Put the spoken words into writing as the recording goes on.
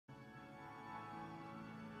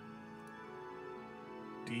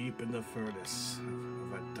deep in the furnace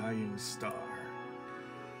of a dying star.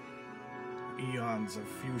 Eons of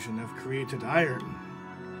fusion have created iron,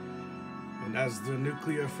 and as the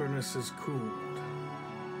nuclear furnace is cooled,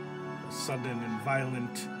 a sudden and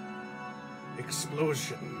violent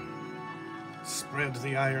explosion spread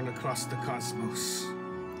the iron across the cosmos.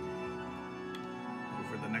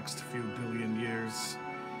 Over the next few billion years,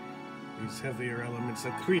 these heavier elements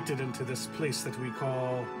accreted into this place that we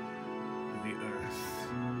call the Earth.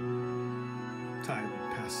 Time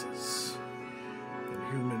passes, and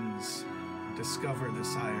humans discover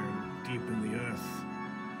this iron deep in the Earth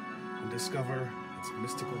and discover its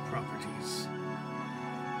mystical properties.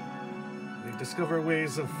 They discover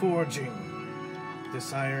ways of forging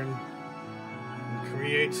this iron and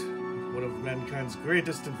create one of mankind's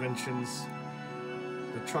greatest inventions,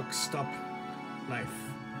 the truck stop knife.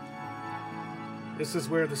 This is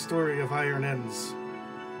where the story of iron ends,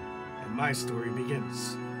 and my story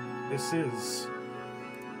begins. This is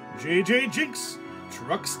J.J. Jinx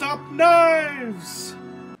Truck Stop Knives!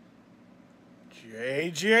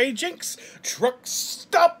 J.J. Jinx Truck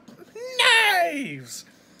Stop Knives!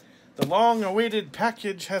 The long-awaited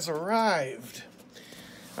package has arrived.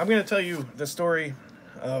 I'm going to tell you the story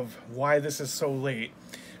of why this is so late.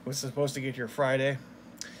 It was supposed to get here Friday.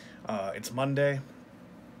 It's Monday.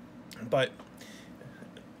 But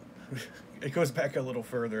it goes back a little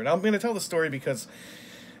further. And I'm going to tell the story because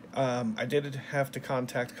I did have to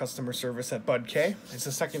contact customer service at BudK. It's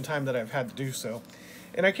the second time that I've had to do so.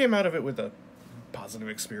 And I came out of it with a positive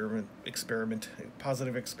experience.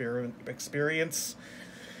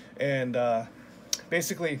 And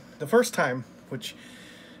basically, the first time, which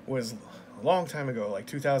was a long time ago, like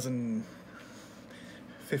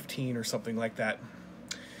 2015 or something like that,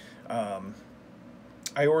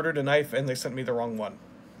 I ordered a knife and they sent me the wrong one.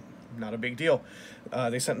 Not a big deal.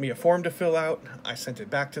 They sent me a form to fill out. I sent it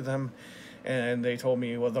back to them, and they told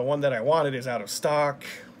me, well, the one that I wanted is out of stock.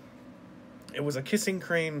 It was a Kissing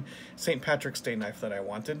Crane St. Patrick's Day knife that I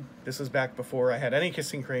wanted. This was back before I had any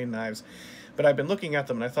Kissing Crane knives, but I've been looking at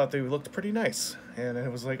them, and I thought they looked pretty nice. And I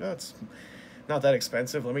was like, oh, it's not that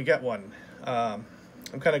expensive. Let me get one. I'm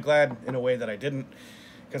kind of glad, in a way, that I didn't,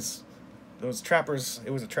 because those trappers,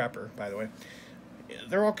 it was a trapper, by the way,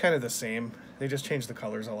 they're all kind of the same. They just changed the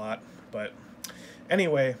colors a lot. But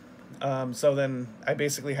anyway, so then I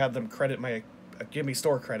basically had them credit give me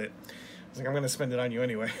store credit. I was like, I'm going to spend it on you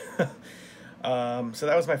anyway. So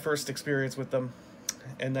that was my first experience with them.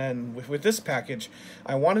 And then with this package,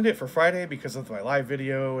 I wanted it for Friday because of my live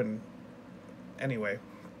video. And anyway,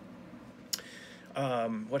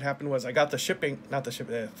 what happened was I got the shipping, let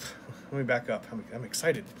me back up. I'm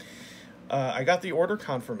excited. I got the order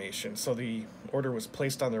confirmation. So the order was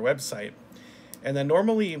placed on their website. And then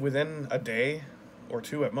normally within a day or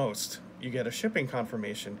two at most, you get a shipping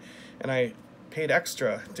confirmation. And I paid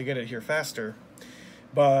extra to get it here faster,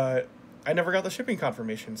 but I never got the shipping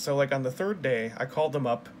confirmation. So like on the third day, I called them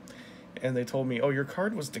up and they told me, oh, your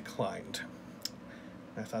card was declined.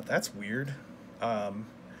 And I thought, that's weird.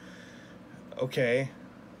 Okay.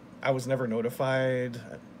 I was never notified.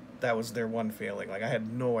 That was their one failing. Like, I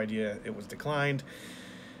had no idea it was declined.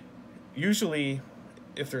 Usually,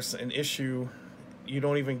 if there's an issue, you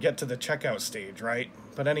don't even get to the checkout stage, right?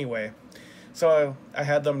 But anyway, so I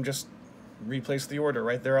had them just replace the order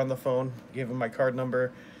right there on the phone, gave them my card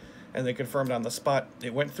number, and they confirmed on the spot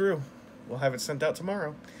it went through. We'll have it sent out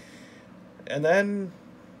tomorrow. And then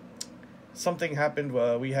something happened.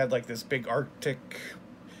 We had like this big Arctic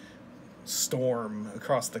storm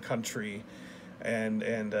across the country, and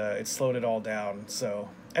it slowed it all down. So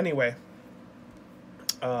anyway,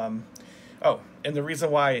 oh, and the reason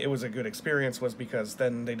why it was a good experience was because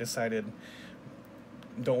then they decided,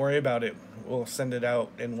 don't worry about it, we'll send it out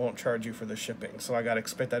and won't charge you for the shipping. So I got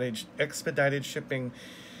expedited shipping,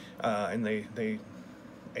 and they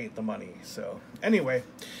ate the money. So anyway,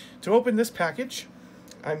 to open this package,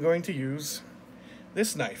 I'm going to use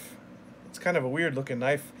this knife. It's kind of a weird looking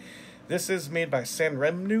knife. This is made by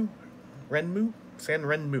Sanrenmu,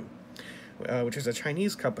 which is a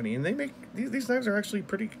Chinese company, and they make these knives are actually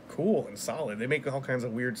pretty cool and solid. They make all kinds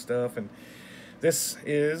of weird stuff, and this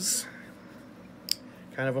is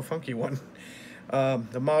kind of a funky one.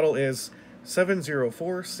 The model is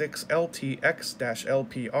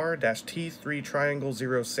 7046LTX-LPR-T3 triangle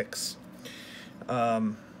 06.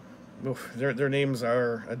 Their names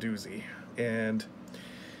are a doozy, and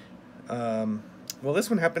well, this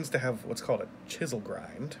one happens to have what's called a chisel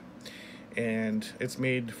grind, and it's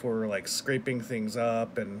made for like scraping things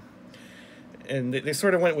up, and they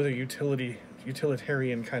sort of went with a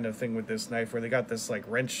utilitarian kind of thing with this knife, where they got this like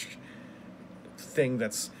wrench thing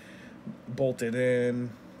that's bolted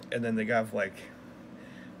in, and then they have like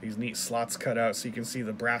these neat slots cut out so you can see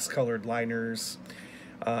the brass colored liners.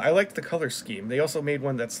 I like the color scheme. They also made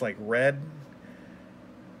one that's like red.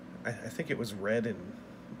 I think it was red and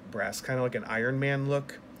brass, kind of like an Iron Man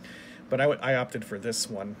look. But I opted for this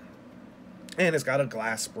one. And it's got a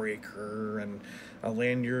glass breaker and a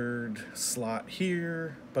lanyard slot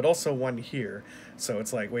here, but also one here. So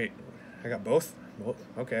it's like, wait, I got both? Well,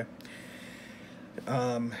 okay.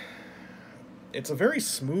 It's a very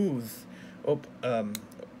smooth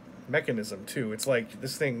mechanism, too. It's like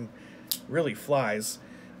this thing really flies.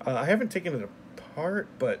 I haven't taken it apart,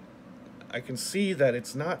 but I can see that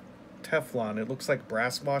it's not Teflon. It looks like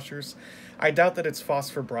brass washers. I doubt that it's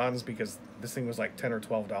phosphor bronze because this thing was like $10 or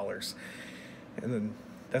 $12. And then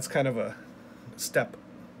that's kind of a step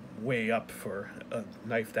way up for a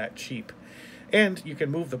knife that cheap. And you can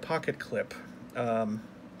move the pocket clip up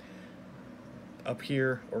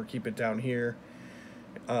here or keep it down here,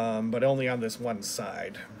 but only on this one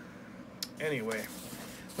side. Anyway,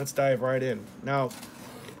 let's dive right in. Now,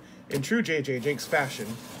 in true JJ Jenks fashion,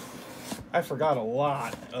 I forgot a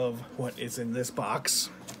lot of what is in this box.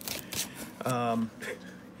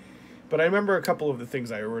 But I remember a couple of the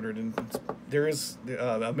things I ordered, and there is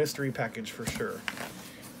a mystery package for sure.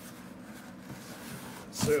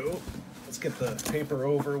 So, let's get the paper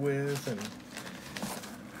over with, and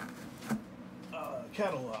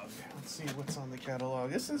catalog. Let's see what's on the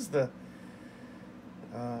catalog. This is the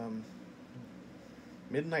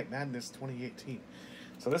Midnight Madness 2018.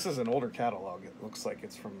 So this is an older catalog. It looks like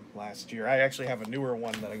it's from last year. I actually have a newer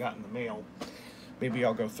one that I got in the mail. Maybe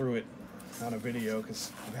I'll go through it on a video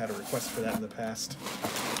because I've had a request for that in the past.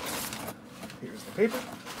 Here's the paper.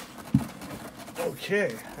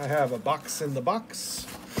 Okay, I have a box in the box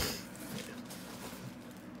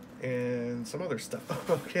and some other stuff.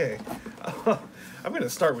 Okay, I'm going to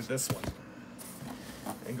start with this one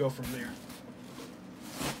and go from there.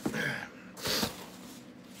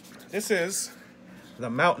 This is the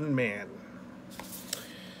Mountain Man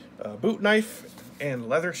boot knife and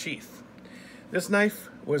leather sheath. This knife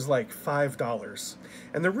was like $5,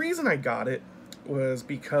 and the reason I got it was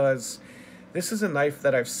because this is a knife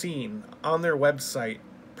that I've seen on their website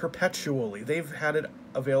perpetually. They've had it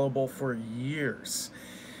available for years,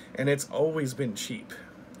 and it's always been cheap.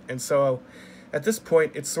 And so at this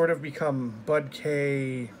point, it's sort of become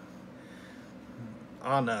BudK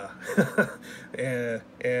Anna.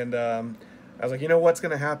 and I was like, you know what's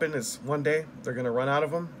going to happen is one day they're going to run out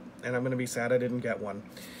of them, and I'm going to be sad I didn't get one.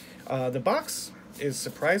 The box is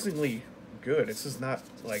surprisingly good. This is not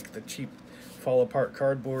like the cheap fall apart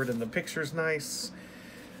cardboard, and the picture's nice.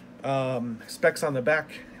 Specs on the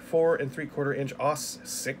back: 4 3/4 inch AUS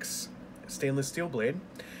 6 stainless steel blade,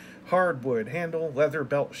 hardwood handle, leather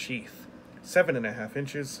belt sheath, 7.5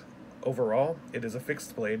 inches overall. It is a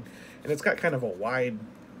fixed blade, and it's got kind of a wide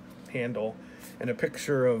handle, and a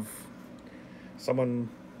picture of someone.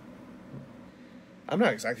 I'm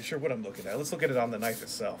not exactly sure what I'm looking at. Let's look at it on the knife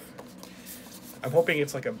itself. I'm hoping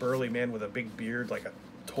it's like a burly man with a big beard, like a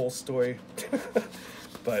Tolstoy,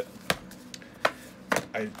 but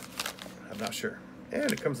I'm not sure.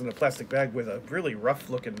 And it comes in a plastic bag with a really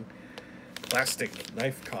rough-looking plastic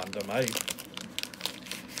knife condom. I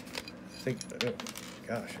think, oh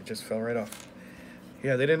gosh, it just fell right off.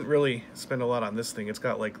 Yeah, they didn't really spend a lot on this thing. It's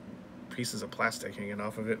got like pieces of plastic hanging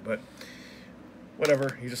off of it, but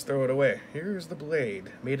whatever, you just throw it away. Here's the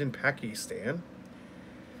blade, made in Pakistan.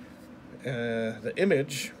 The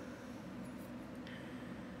image,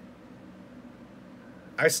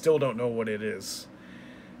 I still don't know what it is,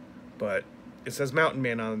 but it says Mountain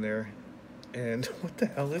Man on there, and what the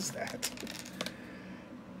hell is that?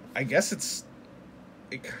 I guess it's...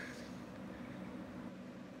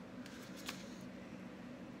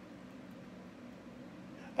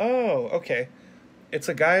 Oh, okay. It's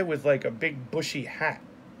a guy with like a big bushy hat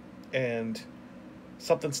and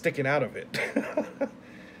something sticking out of it.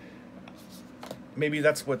 Maybe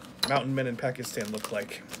that's what mountain men in Pakistan look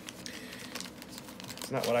like.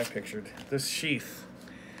 It's not what I pictured. This sheath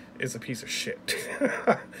is a piece of shit.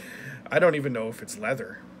 I don't even know if it's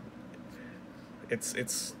leather.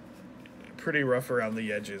 It's pretty rough around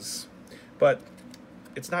the edges, but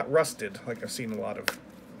it's not rusted like I've seen a lot of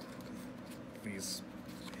these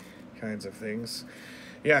kinds of things.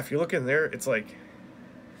 Yeah, if you look in there, it's like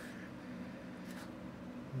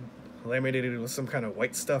laminated with some kind of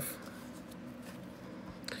white stuff.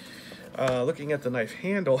 Looking at the knife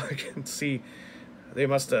handle, I can see they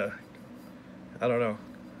must have, I don't know,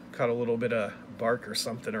 caught a little bit of bark or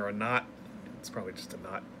something, or a knot. It's probably just a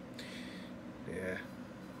knot. Yeah.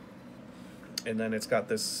 And then it's got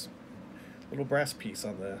this little brass piece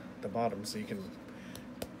on the bottom, so you can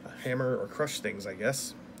hammer or crush things, I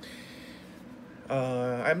guess.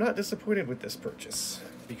 I'm not disappointed with this purchase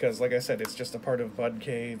because, like I said, it's just a part of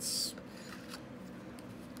BudK's.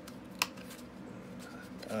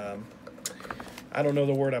 I don't know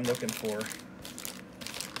the word I'm looking for.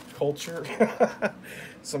 Culture,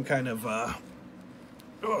 some kind of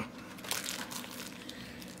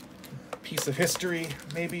piece of history,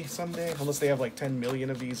 maybe someday. Unless they have like 10 million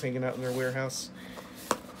of these hanging out in their warehouse.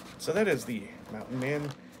 So that is the Mountain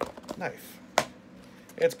Man knife.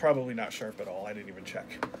 It's probably not sharp at all. I didn't even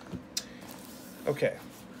check. Okay.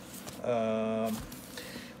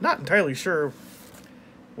 Not entirely sure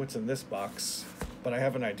what's in this box, but I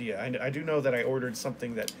have an idea. I do know that I ordered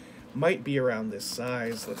something that might be around this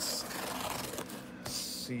size. Let's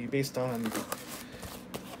see, based on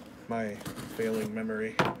my failing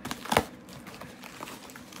memory.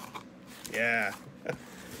 Yeah.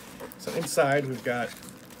 So inside we've got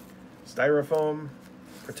styrofoam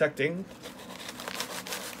protecting.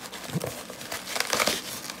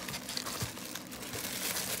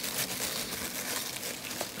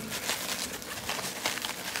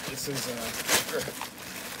 This is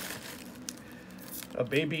a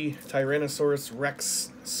baby Tyrannosaurus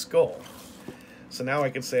Rex skull. So now I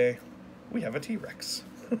can say we have a T-Rex.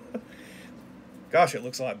 Gosh, it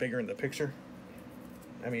looks a lot bigger in the picture.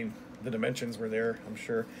 I mean, the dimensions were there, I'm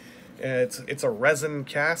sure. It's a resin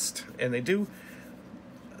cast, and they do,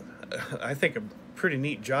 I think, a pretty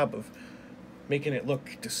neat job of making it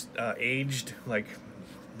look just aged, like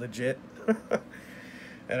legit.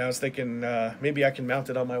 And I was thinking maybe I can mount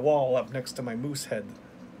it on my wall up next to my moose head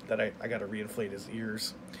that I got to reinflate his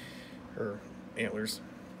ears or antlers.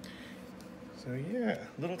 So yeah,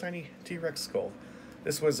 little tiny T-Rex skull.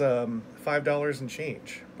 This was $5 and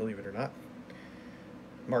change, believe it or not.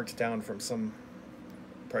 Marked down from some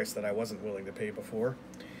price that I wasn't willing to pay before.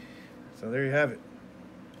 So there you have it.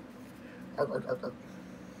 Arr, arr, arr, arr.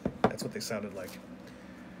 That's what they sounded like.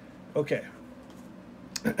 Okay.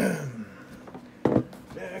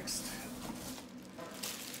 Next.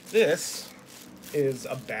 This is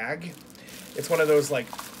a bag. It's one of those like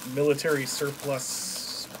military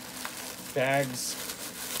surplus bags.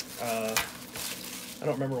 I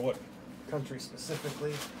don't remember what country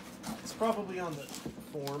specifically. It's probably on the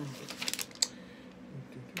form.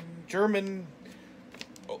 German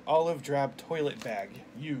olive drab toilet bag.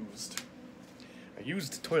 Used. A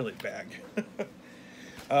used toilet bag.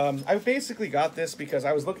 I basically got this because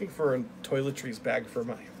I was looking for a toiletries bag for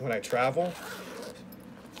when I travel.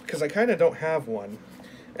 Because I kind of don't have one.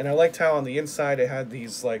 And I liked how on the inside it had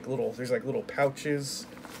these like little pouches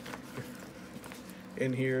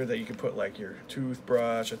in here that you can put like your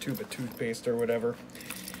toothbrush, a tube of toothpaste or whatever.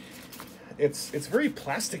 It's very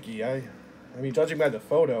plasticky. I mean, judging by the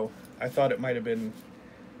photo, I thought it might have been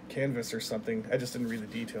canvas or something. I just didn't read the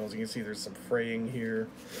details. You can see there's some fraying here.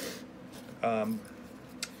 And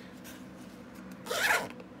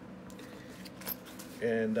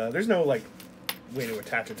there's no like way to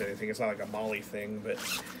attach it to anything. It's not like a molly thing, but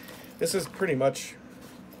this is pretty much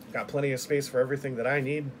got plenty of space for everything that I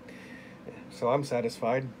need. So I'm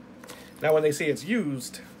satisfied. Now when they say it's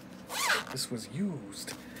used, this was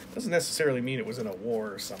used. Doesn't necessarily mean it was in a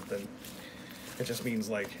war or something. It just means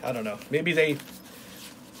like, I don't know, maybe they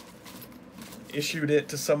issued it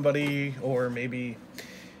to somebody, or maybe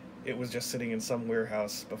it was just sitting in some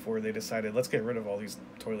warehouse before they decided, let's get rid of all these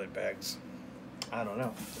toilet bags. I don't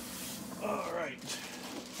know. All right.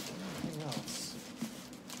 Anything else?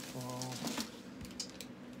 Well,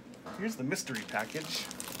 here's the mystery package.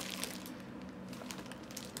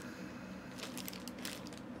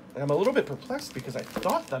 And I'm a little bit perplexed because I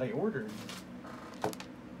thought that I ordered.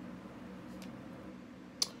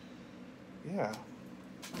 Yeah.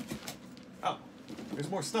 Oh, there's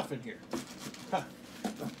more stuff in here. Huh.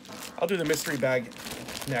 I'll do the mystery bag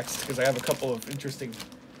next because I have a couple of interesting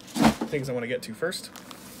things I want to get to first.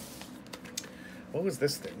 What was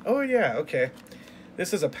this thing? Oh yeah, okay.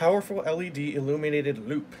 This is a powerful LED illuminated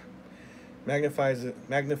loop. Magnifies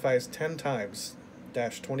 10 times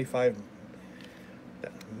 -25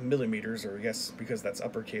 millimeters, or I guess because that's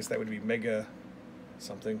uppercase, that would be mega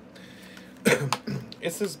something.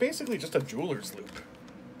 This is basically just a jeweler's loop.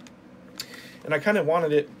 And I kind of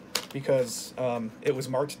wanted it because it was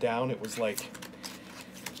marked down. It was like,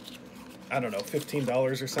 I don't know,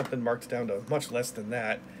 $15 or something, marked down to much less than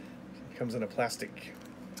that. It comes in a plastic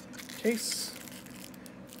case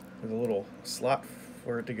with a little slot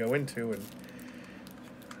for it to go into, and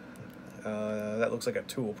that looks like a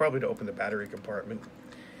tool, probably to open the battery compartment.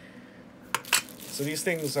 So these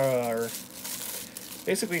things are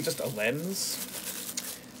basically just a lens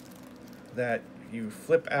that you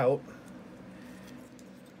flip out,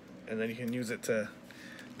 and then you can use it to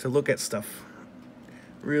look at stuff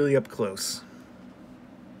really up close.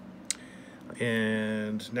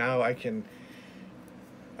 And now I can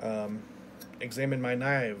examine my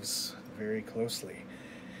knives very closely.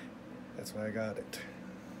 That's why I got it.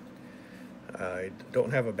 I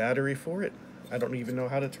don't have a battery for it. I don't even know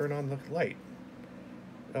how to turn on the light.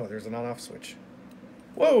 Oh, there's an on-off switch.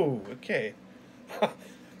 Whoa, okay.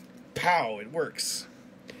 Pow, it works.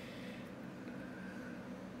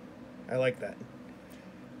 I like that.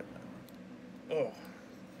 Oh,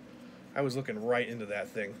 I was looking right into that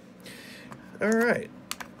thing. All right.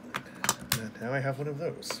 Now I have one of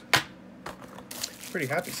those. Pretty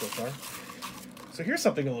happy so far. So here's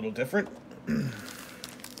something a little different.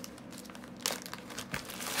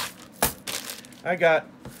 I got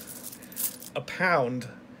a pound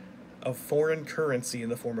of foreign currency in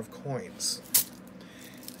the form of coins.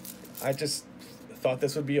 I just thought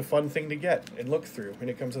this would be a fun thing to get and look through, and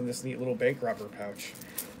it comes in this neat little bank robber pouch.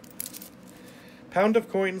 Pound of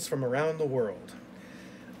coins from around the world.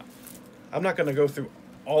 I'm not going to go through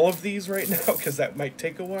all of these right now because that might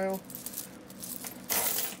take a while.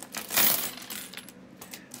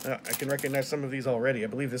 I can recognize some of these already. I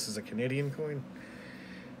believe this is a Canadian coin.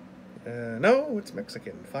 No, it's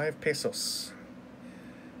Mexican. 5 pesos.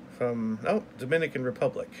 From, oh, Dominican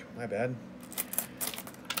Republic. My bad.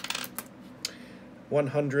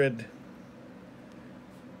 100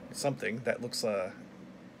 something. That looks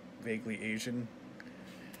vaguely Asian.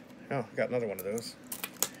 Oh, got another one of those.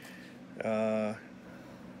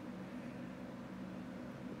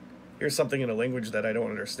 Here's something in a language that I don't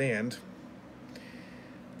understand.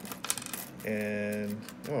 And,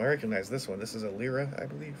 oh, I recognize this one. This is a lira, I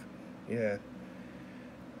believe. Yeah.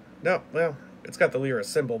 No, well, it's got the lira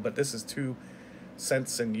symbol, but this is 2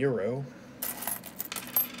 cents in euro.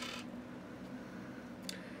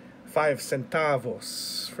 5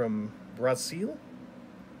 centavos from Brazil.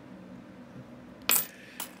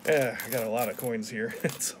 Yeah, I got a lot of coins here.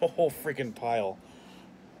 It's a whole freaking pile.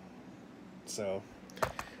 So,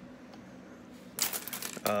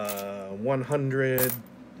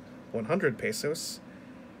 100 pesos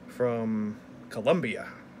from Colombia.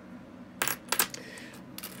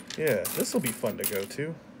 Yeah, this will be fun to go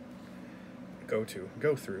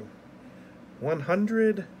through.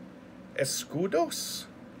 100 escudos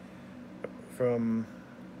from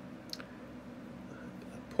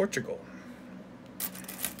Portugal.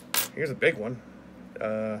 Here's a big one.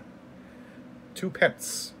 2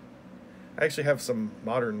 pence. I actually have some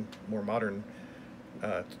more modern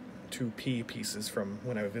 2p pieces from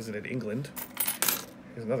when I visited England.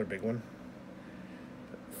 Here's another big one.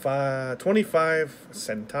 25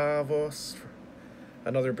 centavos.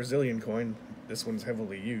 Another Brazilian coin. This one's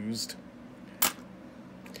heavily used.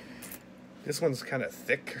 This one's kind of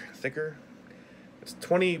thicker. It's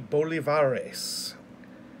 20 bolivares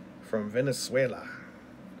from Venezuela.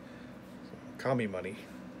 Commie money.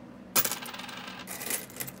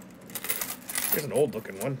 Here's an old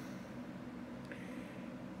looking one.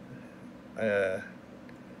 I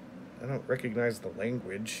don't recognize the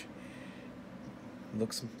language.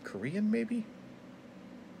 Looks Korean, maybe?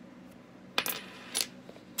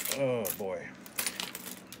 Oh, boy.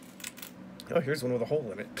 Oh, here's one with a hole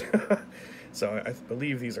in it. So I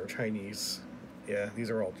believe these are Chinese. Yeah, these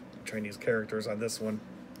are all Chinese characters on this one.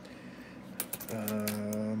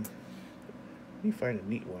 Let me find a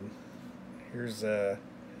neat one. Here's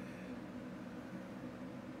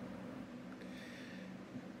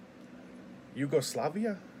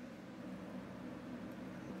Yugoslavia?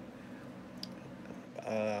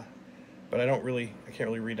 But I can't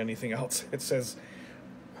really read anything else. It says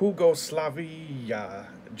Jugoslavia,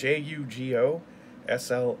 Jugoslavija.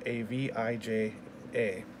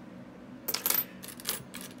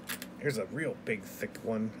 Here's a real big, thick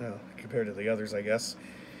one compared to the others, I guess.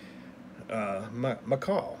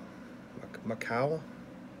 Macau.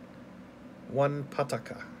 1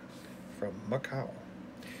 pataka from Macau.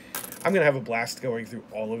 I'm going to have a blast going through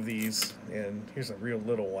all of these. And here's a real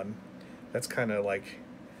little one. That's kind of like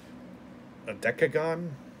a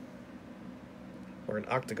decagon. Or an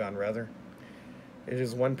octagon, rather. It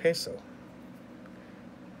is 1 peso.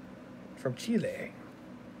 From Chile.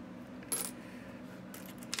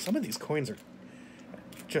 Some of these coins are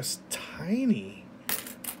just tiny.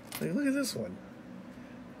 Like, look at this one.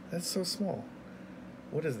 That's so small.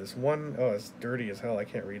 What is this? Oh, it's dirty as hell. I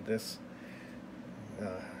can't read this.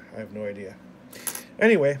 I have no idea.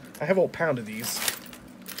 Anyway, I have a whole pound of these.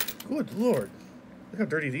 Good lord. Look how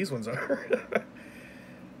dirty these ones are.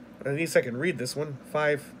 At least I can read this one.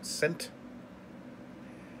 5 cent.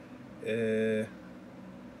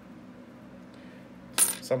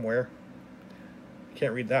 Somewhere.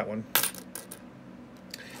 Can't read that one.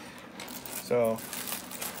 So,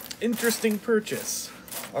 interesting purchase.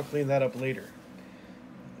 I'll clean that up later.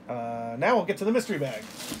 Now we'll get to the mystery bag.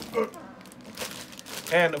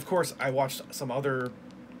 And, of course, I watched some other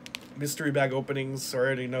mystery bag openings, so I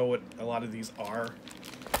already know what a lot of these are.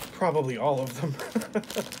 Probably all of them.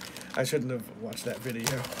 I shouldn't have watched that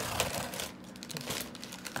video.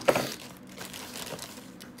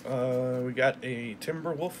 We got a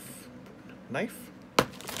Timberwolf knife.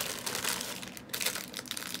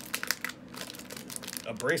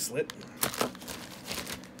 A bracelet.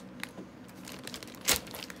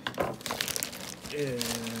 A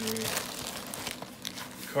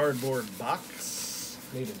cardboard box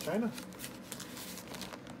made in China.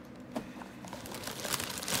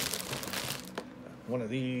 One of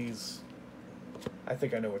these. I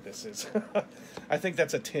think I know what this is. I think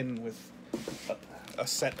that's a tin with a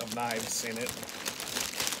set of knives in it.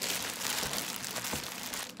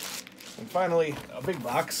 And finally, a big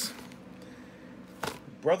box.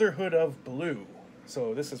 Brotherhood of Blue.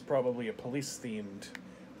 So this is probably a police-themed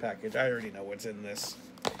package. I already know what's in this.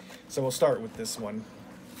 So we'll start with this one.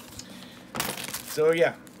 So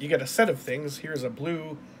yeah, you get a set of things. Here's a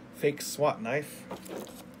blue fake SWAT knife.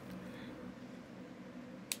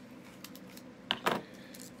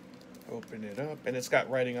 Open it up, and it's got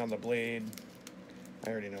writing on the blade. I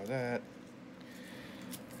already know that.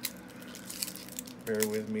 Bear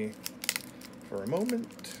with me for a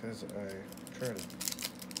moment as I try to...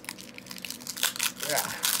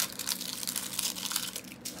 Yeah.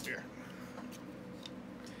 Here.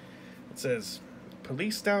 It says,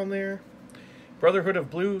 police down there. Brotherhood of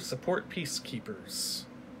Blue, support peacekeepers.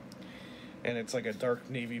 And it's like a dark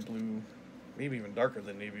navy blue, maybe even darker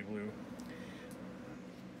than navy blue.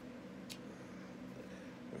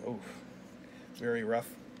 Oh, very rough.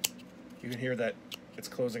 You can hear that it's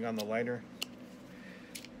closing on the liner.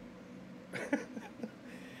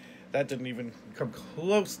 That didn't even come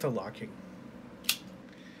close to locking.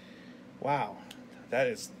 Wow, that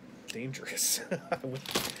is dangerous. I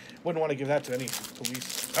wouldn't want to give that to any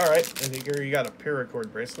police. All right, and here you got a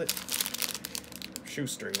paracord bracelet.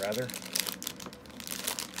 Shoestring, rather.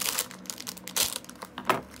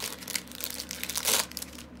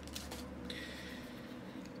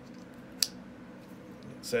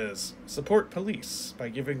 It says, support police by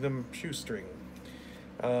giving them shoestring.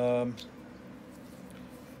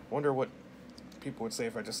 Wonder what people would say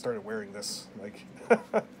if I just started wearing this. Like,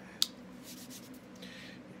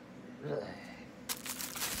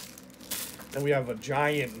 then we have a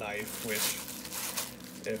giant knife, which,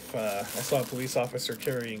 if I saw a police officer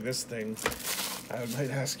carrying this thing, I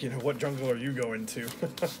might ask, what jungle are you going to?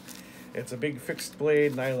 It's a big fixed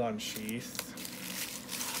blade nylon sheath.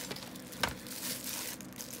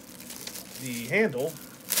 The handle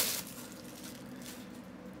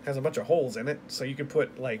has a bunch of holes in it, so you could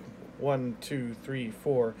put like 1, 2, 3,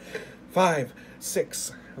 4, 5,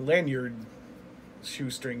 6 lanyard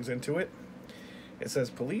shoestrings into it. It says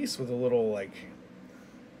police with a little like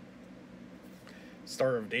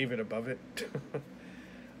Star of David above it.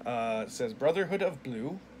 It says Brotherhood of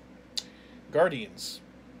Blue, Guardians,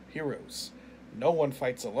 Heroes, no one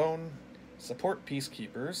fights alone, support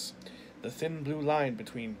peacekeepers, the thin blue line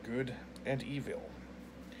between good and evil.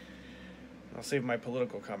 I'll save my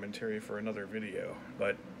political commentary for another video,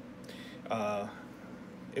 but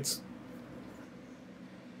it's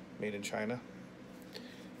made in China.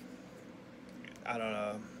 I don't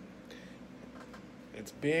know.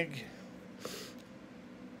 It's big.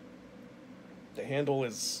 The handle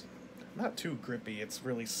is not too grippy. It's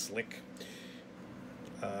really slick.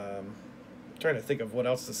 I'm trying to think of what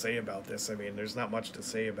else to say about this. I mean, there's not much to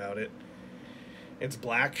say about it. It's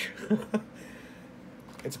black.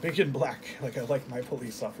 It's big and black, like I like my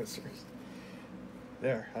police officers.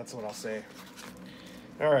 There, that's what I'll say.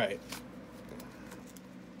 All right.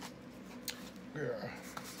 Yeah.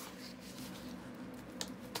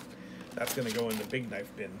 That's going to go in the big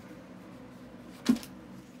knife bin.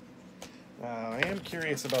 I am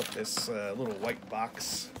curious about this little white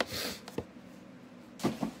box.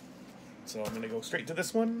 So I'm going to go straight to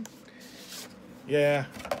this one. Yeah,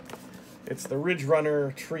 it's the Ridge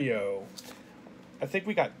Runner Trio. I think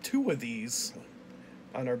we got 2 of these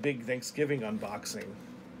on our big Thanksgiving unboxing.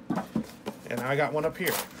 And I got one up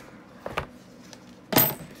here.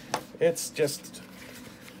 It's just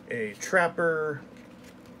a trapper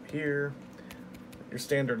here, your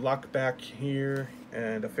standard lock back here,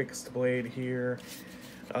 and a fixed blade here.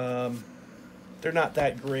 They're not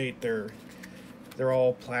that great. They're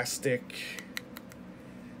all plastic,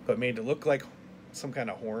 but made to look like some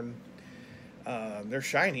kind of horn. They're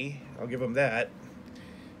shiny, I'll give them that.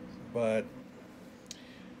 But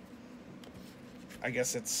I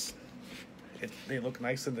guess they look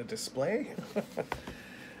nice in the display.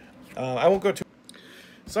 I won't go too.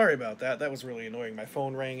 Sorry about that. That was really annoying. My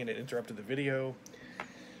phone rang and it interrupted the video.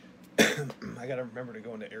 I gotta remember to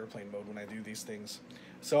go into airplane mode when I do these things.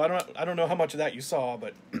 So I don't know how much of that you saw,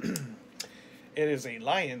 but it is a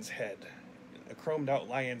lion's head, a chromed out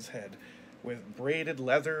lion's head with braided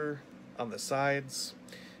leather on the sides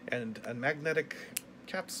and a magnetic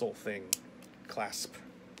capsule thing clasp.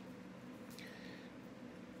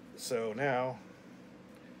 So now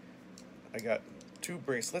I got 2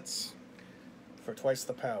 bracelets for twice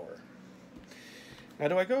the power. Now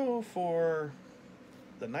do I go for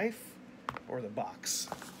the knife or the box?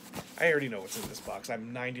 I already know what's in this box.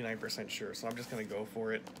 I'm 99% sure, so I'm just going to go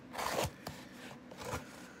for it.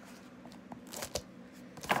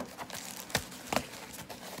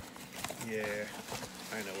 Yeah,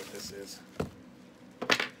 I know what this is.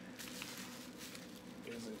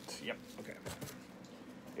 Is it? Yep, okay.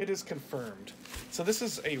 It is confirmed. So this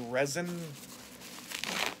is a resin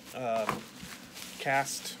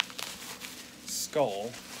cast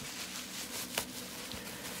skull.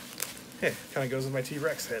 Hey, kind of goes with my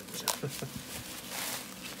T-Rex head.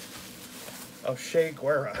 Oh, Che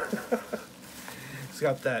Guevara. It's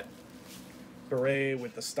got that beret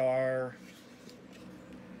with the star.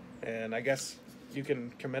 And I guess you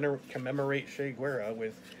can commemorate Che Guevara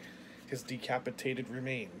with his decapitated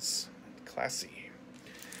remains. Classy.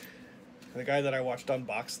 The guy that I watched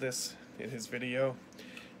unbox this in his video,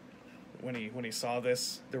 when he saw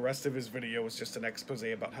this, the rest of his video was just an expose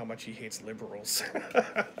about how much he hates liberals.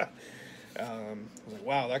 I was like,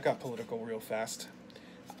 wow, that got political real fast.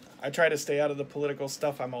 I try to stay out of the political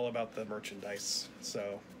stuff. I'm all about the merchandise.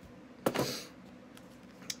 So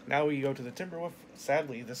now we go to the Timberwolf.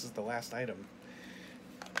 Sadly, this is the last item.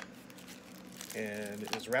 And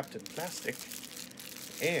it is wrapped in plastic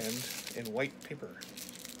and in white paper.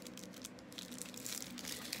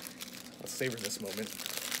 Let's savor this moment.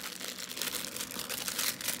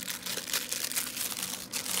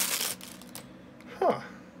 Huh.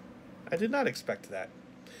 I did not expect that.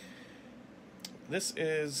 This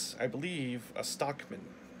is, I believe, a Stockman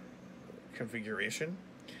configuration.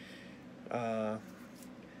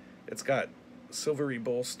 It's got silvery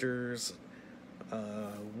bolsters,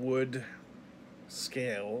 wood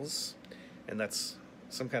scales, and that's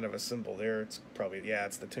some kind of a symbol there. It's probably, yeah,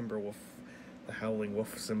 it's the Timberwolf, the Howling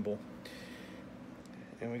Wolf symbol.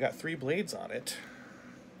 And we got 3 blades on it.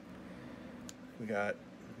 We got,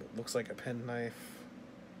 looks like a penknife.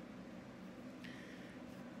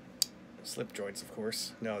 Slip joints, of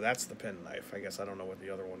course. No, that's the penknife. I guess I don't know what the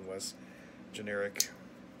other one was. Generic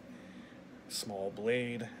small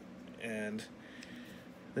blade. And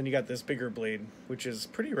then you got this bigger blade, which is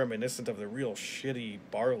pretty reminiscent of the real shitty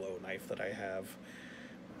Barlow knife that I have.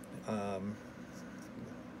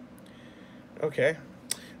 Okay.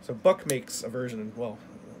 So BudK makes a version, well,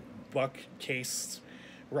 BudK, Case,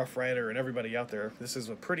 Rough Rider, and everybody out there. This is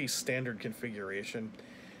a pretty standard configuration.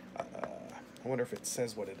 I wonder if it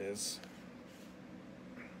says what it is.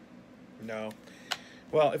 No.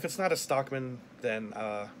 Well, if it's not a Stockman, then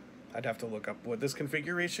I'd have to look up what this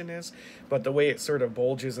configuration is. But the way it sort of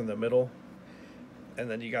bulges in the middle, and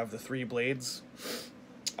then you have the 3 blades.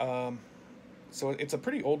 So it's a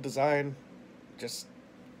pretty old design. Just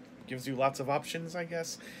gives you lots of options, I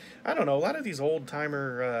guess. I don't know. A lot of these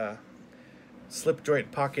old-timer slip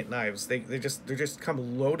joint pocket knives, they just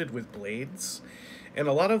come loaded with blades. And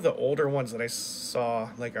a lot of the older ones that I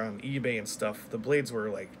saw, like on eBay and stuff, the blades were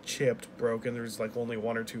like chipped, broken. There's like only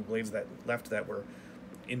 1 or 2 blades that left that were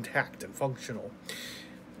intact and functional.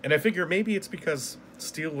 And I figure maybe it's because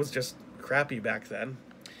steel was just crappy back then.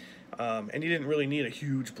 And you didn't really need a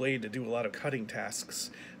huge blade to do a lot of cutting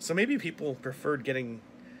tasks. So maybe people preferred getting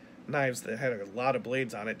knives that had a lot of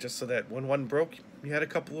blades on it, just so that when one broke, you had a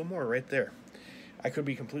couple of more right there. I could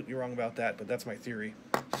be completely wrong about that, but that's my theory.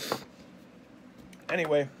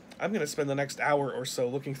 Anyway, I'm going to spend the next hour or so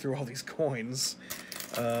looking through all these coins.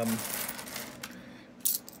 There's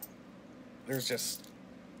just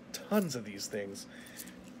tons of these things.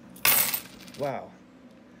 Wow.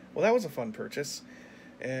 Well, that was a fun purchase.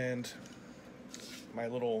 And my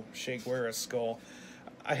little Che Guevara skull,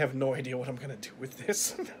 I have no idea what I'm going to do with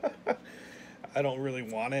this. I don't really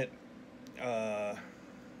want it.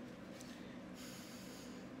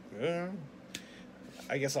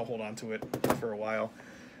 I guess I'll hold on to it for a while.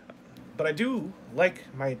 But I do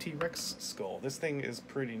like my T-Rex skull. This thing is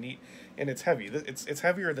pretty neat, and it's heavy. It's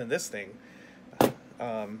heavier than this thing.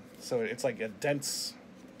 So it's like a dense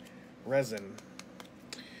resin.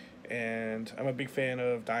 And I'm a big fan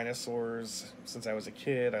of dinosaurs since I was a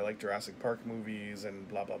kid. I like Jurassic Park movies and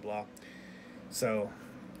blah, blah, blah. So,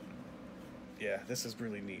 yeah, this is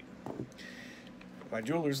really neat. My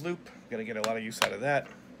jeweler's loop, gonna get a lot of use out of that.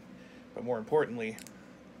 But more importantly,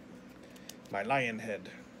 my lion head.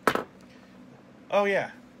 Oh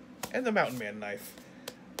yeah, and the Mountain Man knife.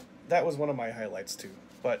 That was one of my highlights too.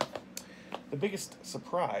 But the biggest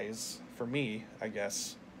surprise for me, I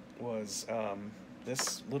guess, was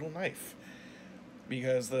this little knife.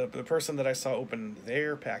 Because the person that I saw open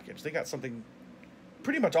their package, they got something,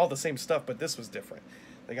 pretty much all the same stuff, but this was different.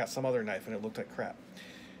 They got some other knife and it looked like crap.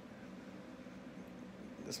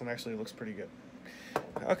 This one actually looks pretty good.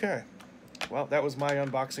 Okay, well, that was my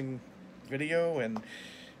unboxing video, and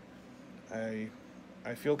I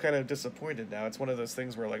feel kind of disappointed now. It's one of those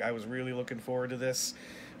things where, like, I was really looking forward to this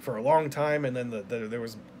for a long time, and then there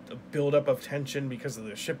was a buildup of tension because of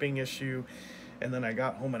the shipping issue, and then I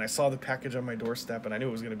got home and I saw the package on my doorstep, and I knew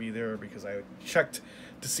it was going to be there because I checked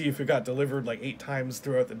to see if it got delivered like 8 times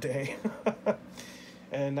throughout the day.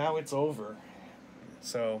 And now it's over.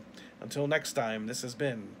 So, until next time, this has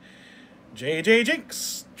been JJ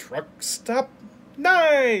Jinx Truck Stop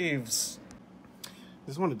Knives.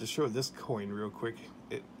 Just wanted to show this coin real quick.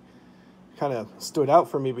 It kind of stood out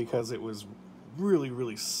for me because it was really,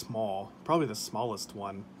 really small. Probably the smallest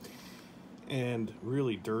one. And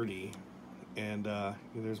really dirty. And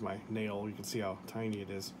there's my nail. You can see how tiny it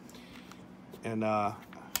is. And I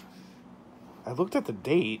looked at the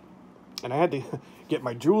date, and I had to get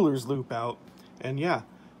my jeweler's loop out. And yeah,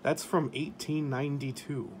 that's from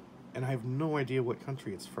 1892. And I have no idea what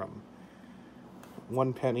country it's from.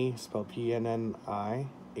 1 penny, spelled PNNI,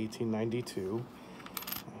 1892.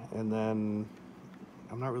 And then,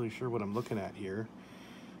 I'm not really sure what I'm looking at here.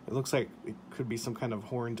 It looks like it could be some kind of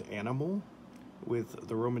horned animal with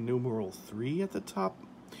the Roman numeral 3 at the top.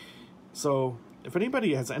 So, if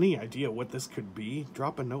anybody has any idea what this could be,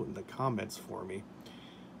 drop a note in the comments for me.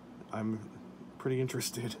 I'm pretty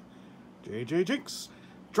interested. JJ Jinx,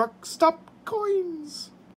 Truck Stop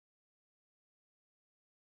Coins!